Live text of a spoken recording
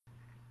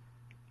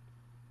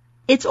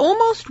It's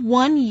almost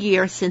 1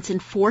 year since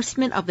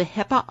enforcement of the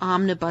HIPAA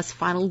Omnibus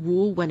final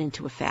rule went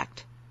into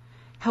effect.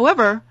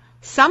 However,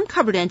 some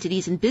covered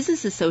entities and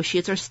business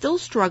associates are still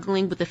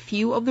struggling with a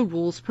few of the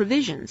rule's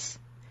provisions.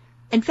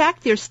 In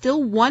fact, there's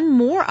still one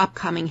more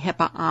upcoming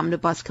HIPAA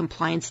Omnibus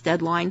compliance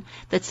deadline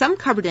that some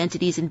covered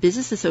entities and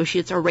business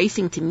associates are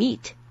racing to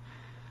meet.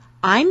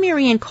 I'm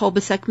Marianne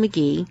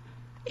Kolbasuk-McGee,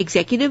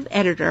 Executive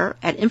Editor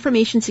at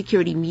Information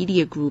Security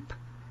Media Group.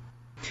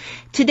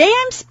 Today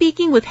I'm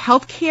speaking with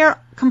healthcare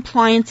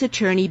compliance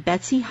attorney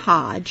Betsy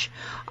Hodge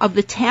of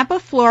the Tampa,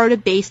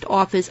 Florida-based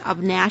office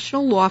of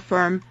national law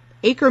firm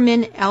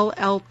Akerman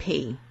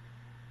LLP.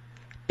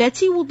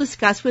 Betsy will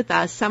discuss with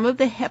us some of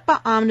the HIPAA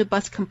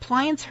Omnibus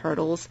compliance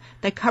hurdles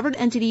that covered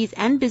entities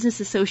and business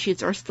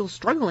associates are still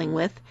struggling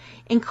with,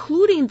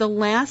 including the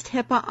last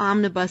HIPAA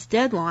Omnibus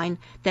deadline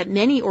that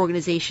many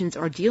organizations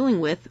are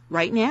dealing with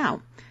right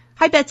now.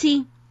 Hi,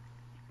 Betsy.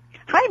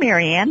 Hi,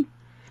 Marianne.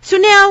 So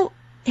now,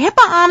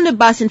 HIPAA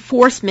Omnibus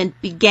enforcement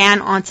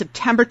began on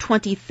September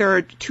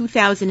 23,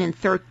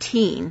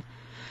 2013.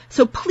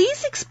 So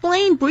please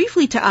explain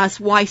briefly to us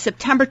why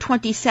September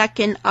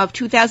 22nd of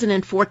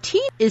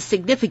 2014 is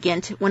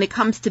significant when it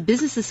comes to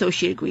business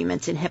associate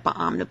agreements in HIPAA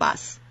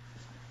Omnibus.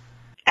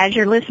 As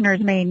your listeners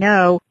may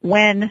know,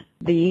 when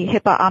the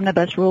HIPAA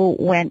Omnibus rule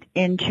went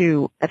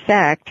into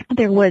effect,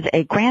 there was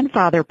a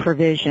grandfather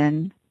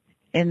provision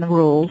in the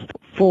rules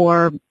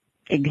for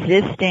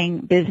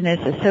existing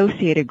business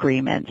associate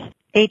agreements.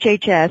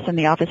 HHS and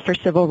the Office for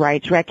Civil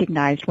Rights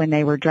recognized when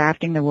they were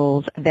drafting the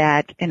rules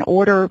that in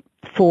order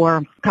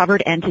for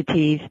covered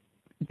entities,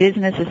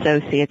 business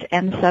associates,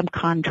 and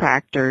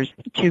subcontractors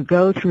to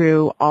go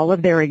through all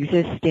of their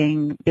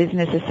existing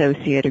business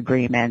associate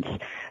agreements,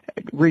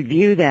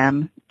 review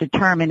them,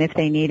 determine if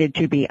they needed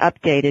to be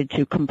updated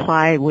to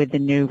comply with the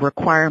new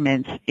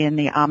requirements in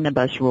the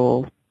Omnibus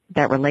rule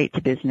that relate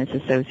to business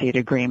associate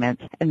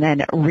agreements, and then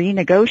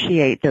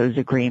renegotiate those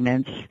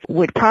agreements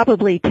would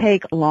probably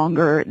take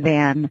longer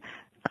than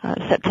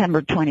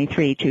September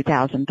 23,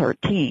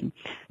 2013.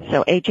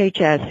 So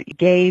HHS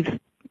gave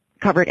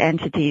covered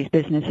entities,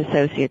 business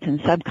associates,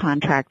 and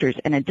subcontractors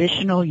an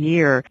additional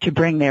year to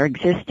bring their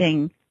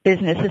existing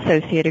business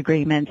associate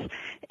agreements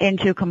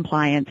into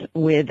compliance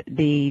with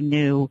the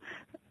new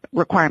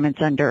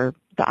requirements under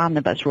the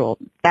Omnibus rule.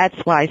 That's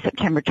why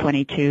September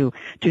 22,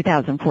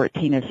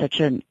 2014 is such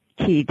a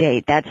key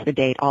date. That's the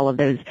date all of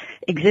those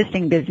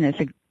existing business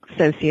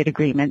associate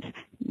agreements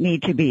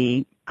need to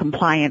be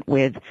compliant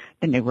with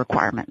the new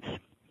requirements.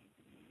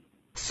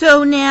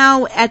 So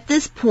now, at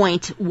this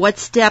point, what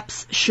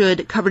steps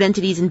should covered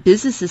entities and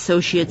business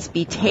associates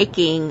be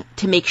taking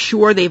to make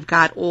sure they've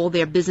got all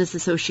their business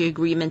associate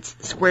agreements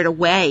squared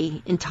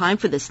away in time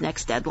for this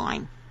next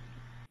deadline?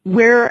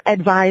 We're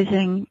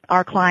advising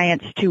our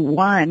clients to,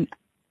 one,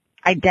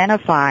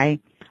 identify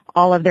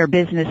all of their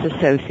business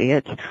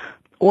associates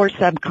or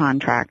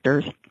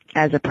subcontractors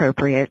as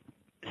appropriate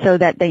so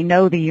that they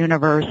know the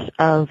universe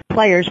of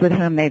players with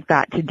whom they've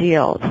got to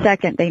deal.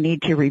 Second, they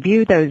need to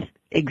review those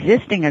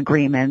existing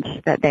agreements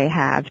that they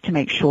have to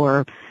make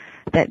sure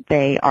that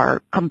they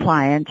are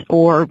compliant,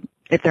 or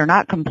if they're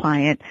not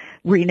compliant,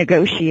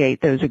 renegotiate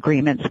those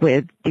agreements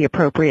with the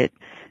appropriate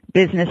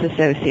business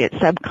associate,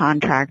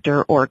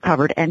 subcontractor, or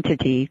covered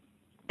entity,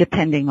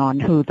 depending on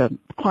who the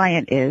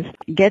client is.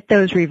 Get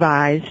those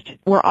revised.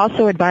 We're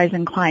also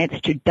advising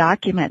clients to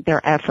document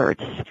their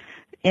efforts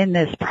in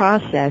this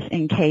process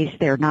in case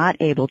they're not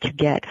able to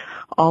get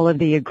all of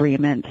the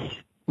agreements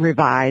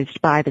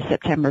revised by the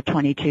September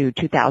 22,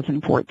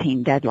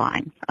 2014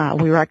 deadline.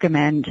 We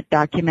recommend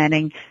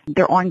documenting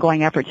their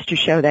ongoing efforts to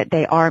show that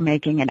they are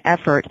making an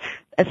effort,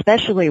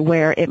 especially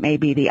where it may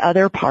be the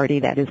other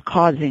party that is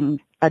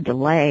causing a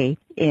delay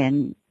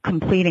in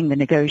completing the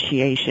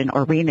negotiation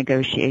or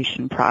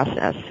renegotiation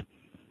process.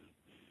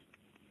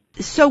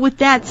 So with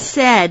that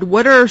said,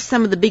 what are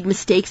some of the big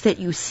mistakes that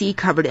you see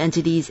covered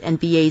entities and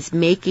BAs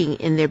making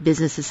in their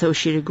business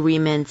associate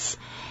agreements?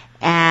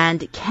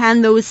 And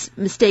can those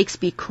mistakes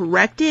be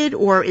corrected,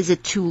 or is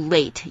it too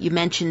late? You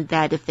mentioned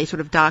that if they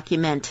sort of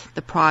document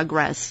the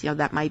progress,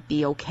 that might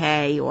be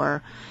okay,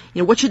 or,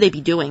 what should they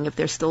be doing if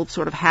they're still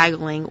sort of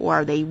haggling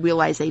or they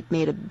realize they've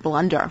made a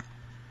blunder?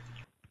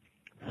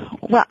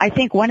 Well, I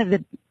think one of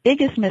the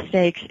biggest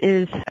mistakes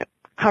is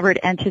covered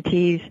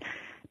entities,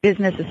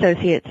 business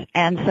associates,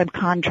 and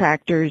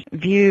subcontractors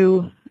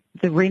view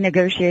the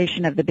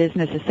renegotiation of the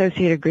business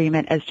associate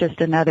agreement as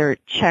just another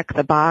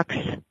check-the-box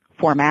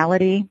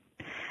formality,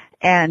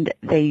 and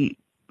they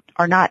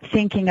are not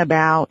thinking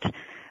about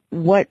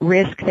what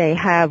risk they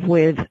have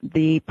with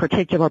the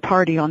particular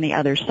party on the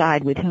other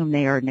side with whom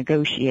they are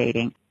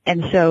negotiating.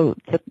 And so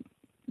the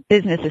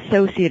business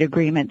associate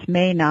agreements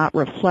may not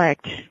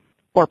reflect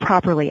or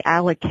properly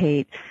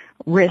allocate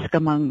risk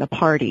among the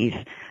parties.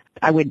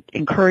 I would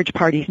encourage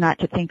parties not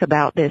to think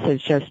about this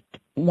as just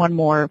one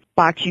more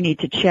box you need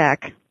to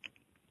check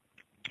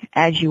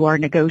as you are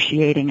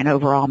negotiating an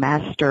overall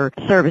master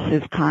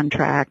services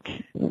contract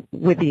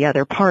with the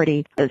other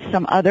party.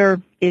 Some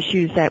other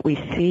issues that we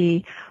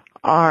see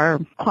are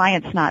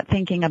clients not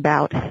thinking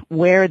about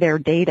where their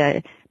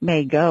data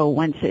may go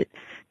once it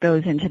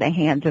goes into the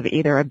hands of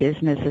either a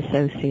business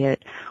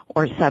associate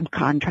or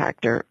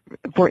subcontractor.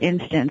 For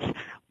instance,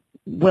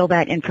 will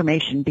that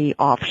information be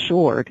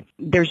offshored?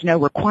 There's no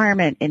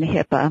requirement in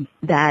HIPAA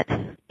that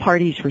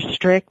parties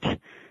restrict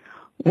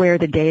where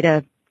the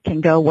data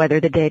can go, whether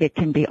the data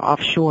can be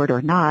offshored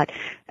or not.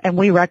 And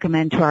we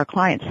recommend to our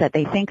clients that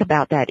they think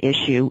about that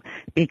issue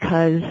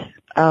because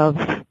of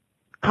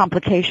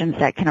complications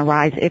that can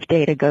arise if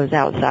data goes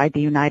outside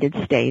the United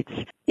States.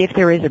 If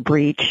there is a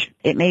breach,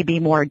 it may be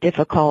more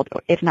difficult,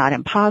 if not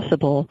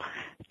impossible,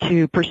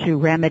 to pursue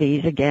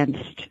remedies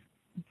against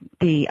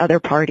the other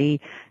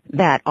party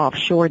that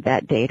offshored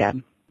that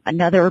data.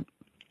 Another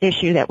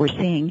issue that we're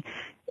seeing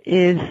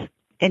is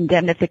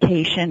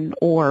indemnification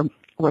or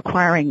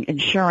requiring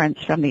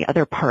insurance from the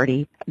other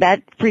party.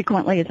 That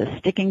frequently is a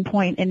sticking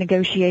point in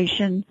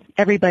negotiation.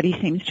 Everybody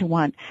seems to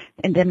want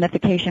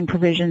indemnification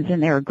provisions in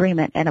their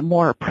agreement, and a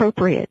more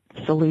appropriate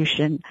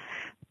solution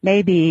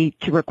may be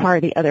to require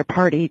the other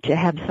party to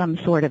have some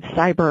sort of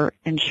cyber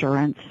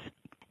insurance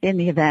in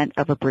the event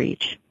of a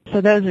breach.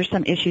 So those are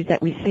some issues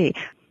that we see.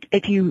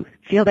 If you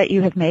feel that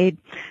you have made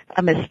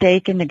a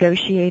mistake in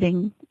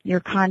negotiating your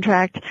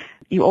contract,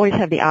 you always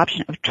have the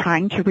option of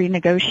trying to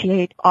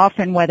renegotiate.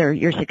 Often whether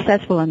you're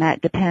successful in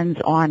that depends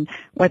on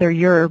whether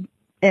you're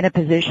in a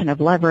position of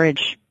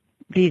leverage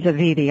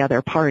vis-a-vis the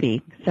other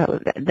party.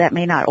 So that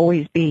may not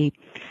always be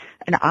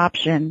an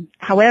option.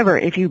 However,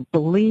 if you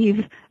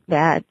believe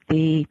that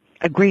the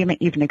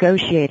agreement you've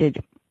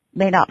negotiated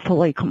may not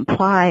fully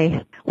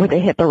comply with the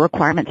HIPAA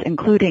requirements,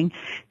 including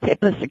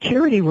HIPAA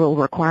security rule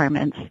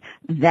requirements,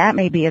 that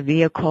may be a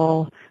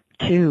vehicle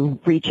to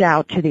reach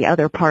out to the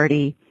other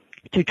party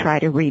to try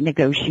to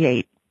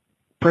renegotiate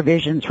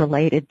provisions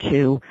related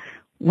to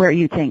where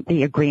you think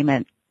the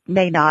agreement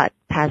may not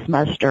pass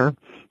muster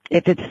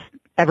if it's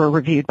ever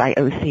reviewed by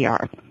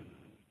OCR.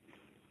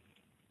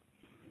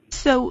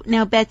 So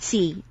now,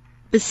 Betsy,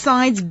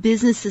 besides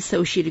business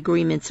associate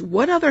agreements,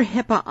 what other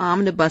HIPAA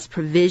omnibus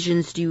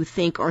provisions do you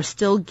think are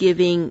still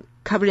giving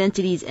covered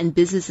entities and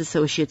business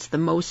associates the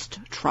most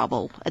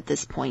trouble at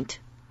this point?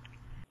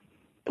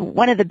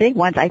 One of the big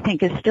ones, I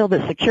think, is still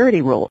the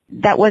security rule.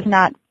 That was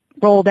not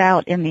rolled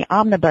out in the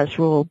omnibus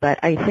rule, but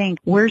I think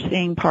we're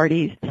seeing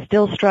parties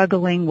still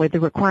struggling with the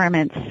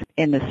requirements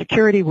in the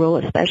security rule,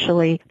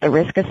 especially the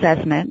risk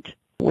assessment,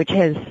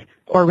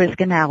 or risk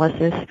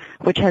analysis,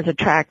 which has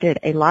attracted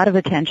a lot of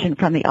attention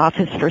from the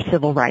Office for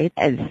Civil Rights,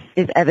 as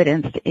is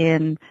evidenced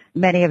in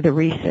many of the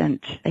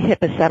recent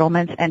HIPAA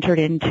settlements entered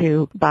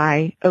into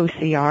by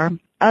OCR.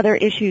 Other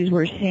issues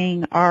we're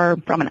seeing are,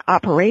 from an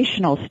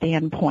operational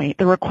standpoint,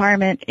 the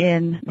requirement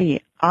in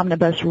the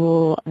omnibus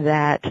rule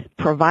that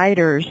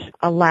providers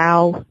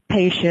allow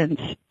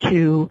patients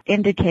to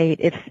indicate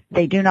if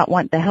they do not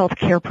want the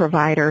healthcare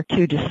provider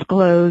to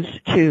disclose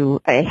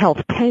to a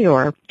health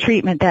payer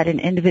treatment that an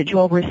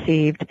individual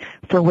received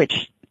for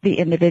which the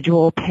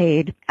individual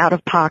paid out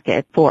of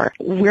pocket for.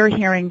 We're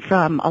hearing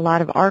from a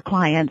lot of our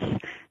clients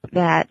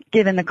that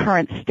given the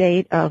current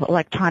state of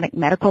electronic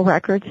medical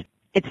records,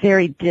 it's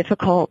very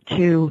difficult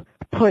to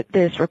put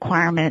this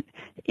requirement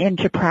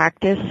into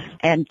practice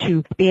and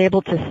to be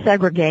able to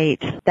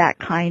segregate that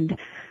kind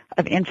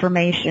of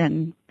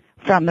information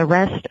from the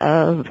rest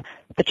of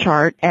the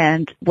chart.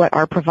 And what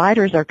our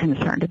providers are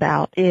concerned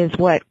about is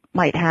what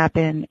might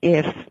happen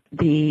if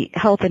the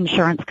health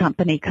insurance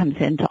company comes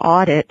in to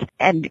audit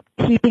and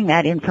keeping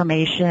that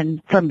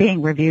information from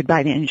being reviewed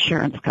by the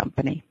insurance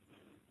company.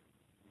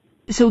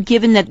 So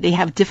given that they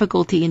have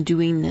difficulty in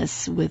doing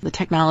this with the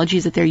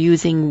technologies that they're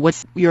using,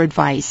 what's your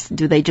advice?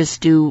 Do they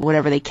just do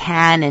whatever they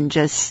can and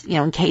just,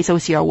 in case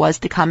OCR was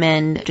to come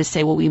in, just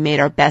say, well, we made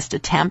our best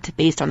attempt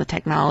based on the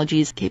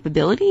technology's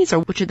capabilities,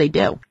 or what should they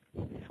do?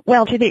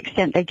 Well, to the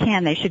extent they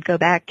can, they should go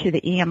back to the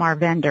EMR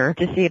vendor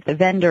to see if the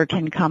vendor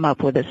can come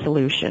up with a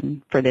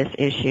solution for this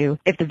issue.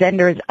 If the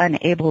vendor is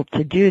unable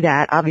to do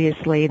that,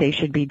 obviously they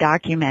should be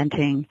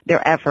documenting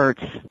their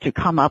efforts to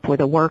come up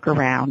with a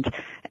workaround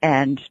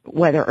and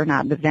whether or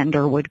not the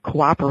vendor would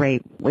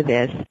cooperate with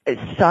this.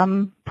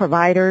 Some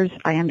providers,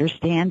 I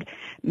understand,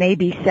 may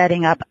be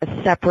setting up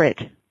a separate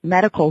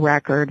medical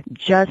record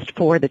just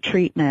for the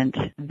treatment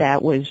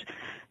that was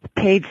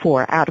paid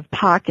for out of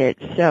pocket,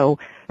 so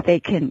they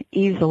can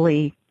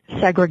easily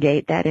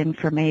segregate that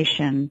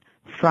information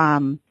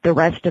from the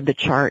rest of the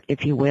chart,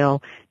 if you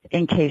will,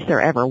 in case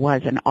there ever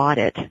was an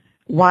audit.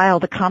 While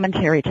the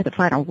commentary to the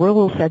final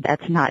rule said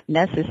that's not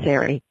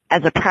necessary,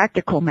 as a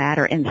practical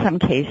matter, in some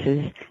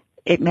cases,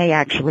 it may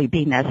actually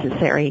be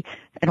necessary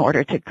in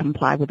order to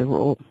comply with the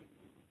rule.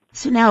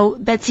 So now,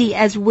 Betsy,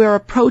 as we're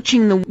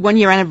approaching the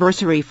one-year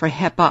anniversary for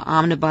HIPAA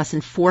omnibus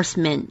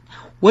enforcement,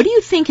 what do you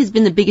think has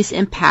been the biggest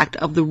impact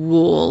of the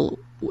rule?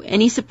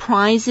 Any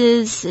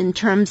surprises in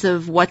terms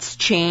of what's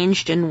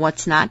changed and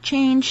what's not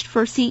changed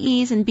for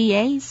CEs and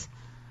BAs?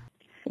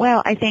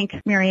 Well, I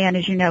think, Marianne,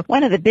 as you know,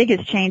 one of the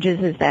biggest changes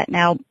is that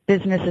now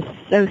business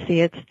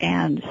associates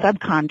and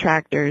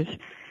subcontractors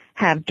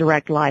have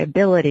direct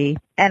liability.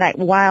 And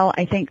while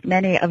I think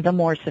many of the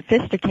more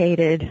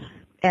sophisticated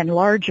and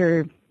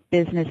larger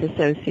business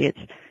associates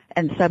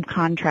and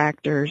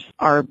subcontractors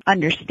are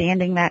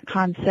understanding that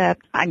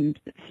concept, I'm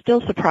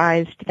still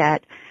surprised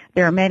that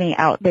there are many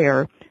out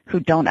there who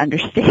don't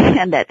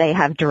understand that they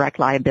have direct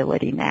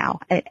liability now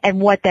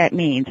and what that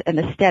means and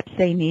the steps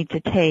they need to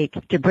take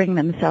to bring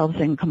themselves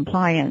in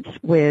compliance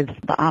with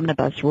the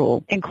omnibus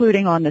rule,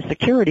 including on the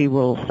security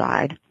rule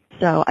side.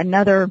 So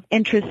another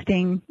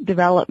interesting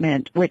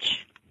development,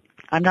 which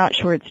I'm not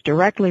sure it's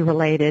directly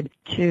related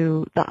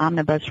to the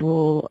omnibus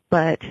rule,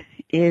 but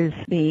is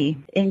the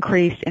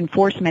increased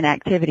enforcement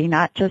activity,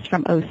 not just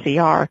from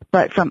OCR,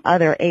 but from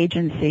other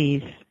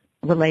agencies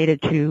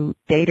related to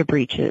data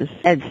breaches.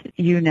 As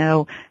you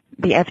know,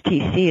 the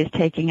FTC is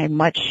taking a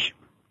much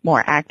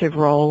more active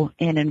role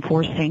in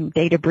enforcing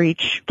data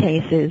breach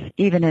cases,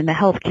 even in the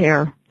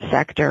healthcare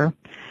sector.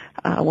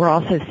 We're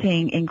also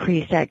seeing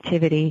increased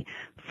activity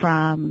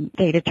from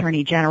state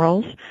attorney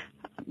generals.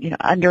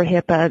 Under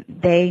HIPAA,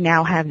 they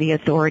now have the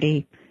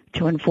authority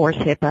to enforce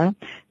HIPAA,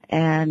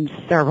 and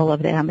several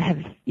of them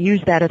have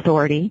used that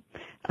authority,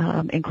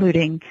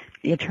 including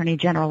the Attorney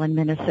General in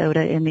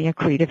Minnesota in the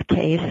Accretive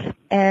case.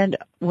 And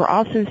we're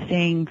also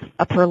seeing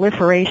a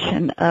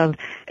proliferation of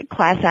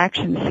class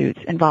action suits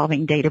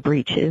involving data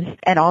breaches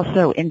and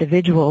also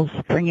individuals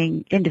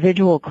bringing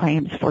individual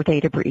claims for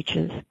data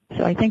breaches.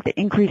 So I think the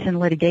increase in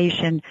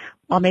litigation,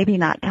 while maybe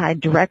not tied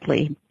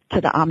directly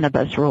to the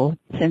omnibus rule,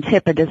 since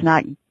HIPAA does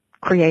not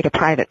create a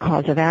private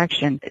cause of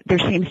action, there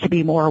seems to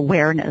be more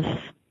awareness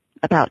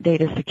about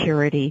data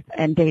security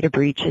and data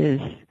breaches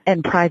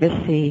and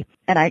privacy,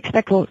 and I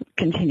expect we'll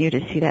continue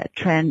to see that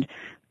trend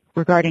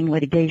regarding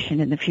litigation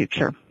in the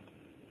future.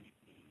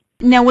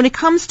 Now, when it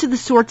comes to the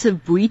sorts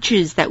of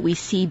breaches that we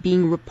see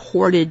being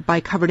reported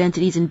by covered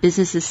entities and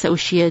business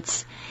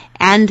associates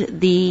and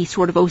the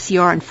sort of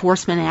OCR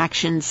enforcement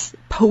actions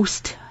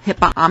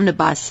post-HIPAA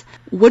omnibus,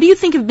 what do you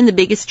think have been the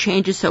biggest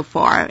changes so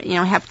far?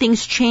 Have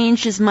things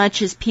changed as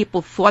much as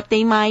people thought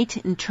they might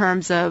in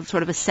terms of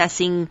sort of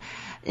assessing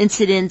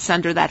incidents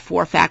under that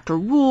 4-factor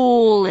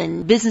rule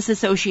and business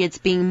associates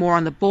being more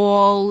on the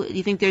ball? Do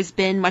you think there's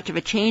been much of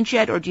a change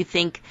yet, or do you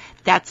think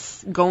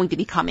that's going to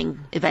be coming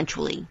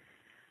eventually?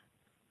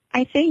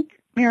 I think,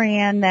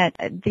 Marianne, that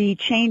the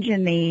change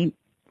in the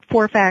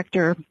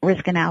 4-factor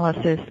risk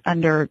analysis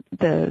under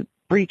the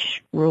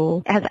breach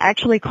rule has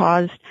actually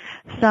caused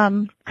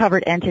some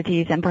covered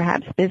entities and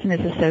perhaps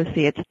business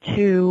associates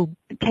to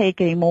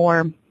take a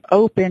more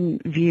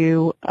open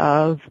view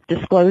of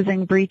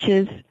disclosing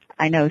breaches.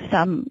 I know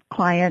some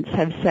clients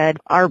have said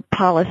our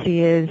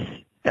policy is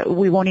that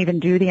we won't even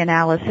do the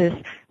analysis.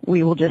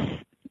 We will just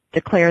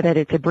declare that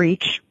it's a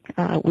breach.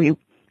 We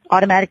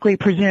automatically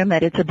presume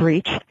that it's a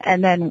breach,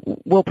 and then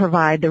we'll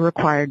provide the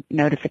required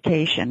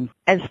notification.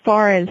 As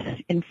far as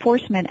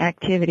enforcement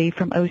activity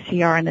from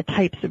OCR and the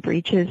types of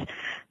breaches,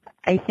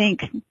 I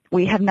think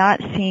we have not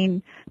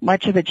seen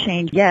much of a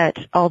change yet,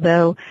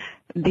 although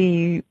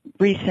the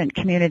recent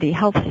community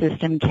health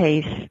system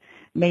case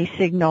may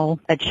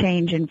signal a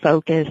change in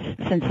focus,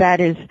 since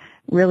that is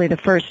really the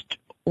first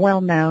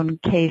well-known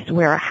case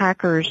where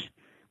hackers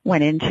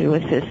went into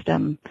a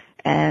system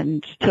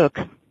and took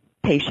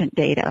patient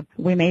data.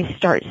 We may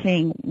start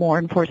seeing more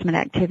enforcement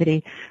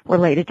activity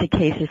related to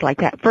cases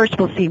like that. First,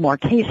 we'll see more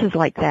cases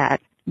like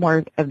that,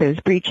 more of those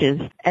breaches,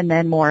 and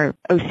then more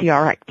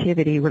OCR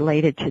activity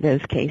related to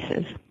those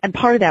cases. And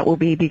part of that will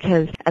be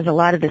because, as a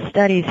lot of the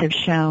studies have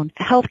shown,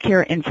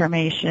 healthcare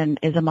information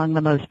is among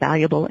the most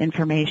valuable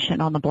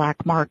information on the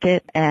black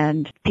market,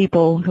 and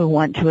people who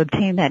want to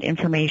obtain that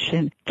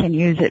information can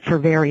use it for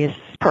various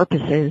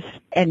purposes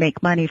and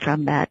make money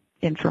from that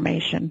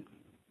information.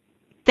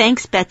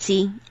 Thanks,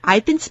 Betsy.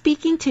 I've been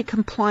speaking to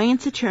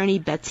compliance attorney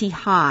Betsy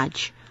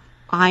Hodge.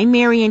 I'm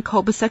Marianne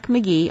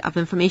Kolbasuk-McGee of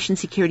Information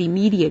Security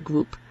Media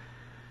Group.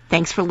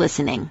 Thanks for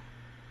listening.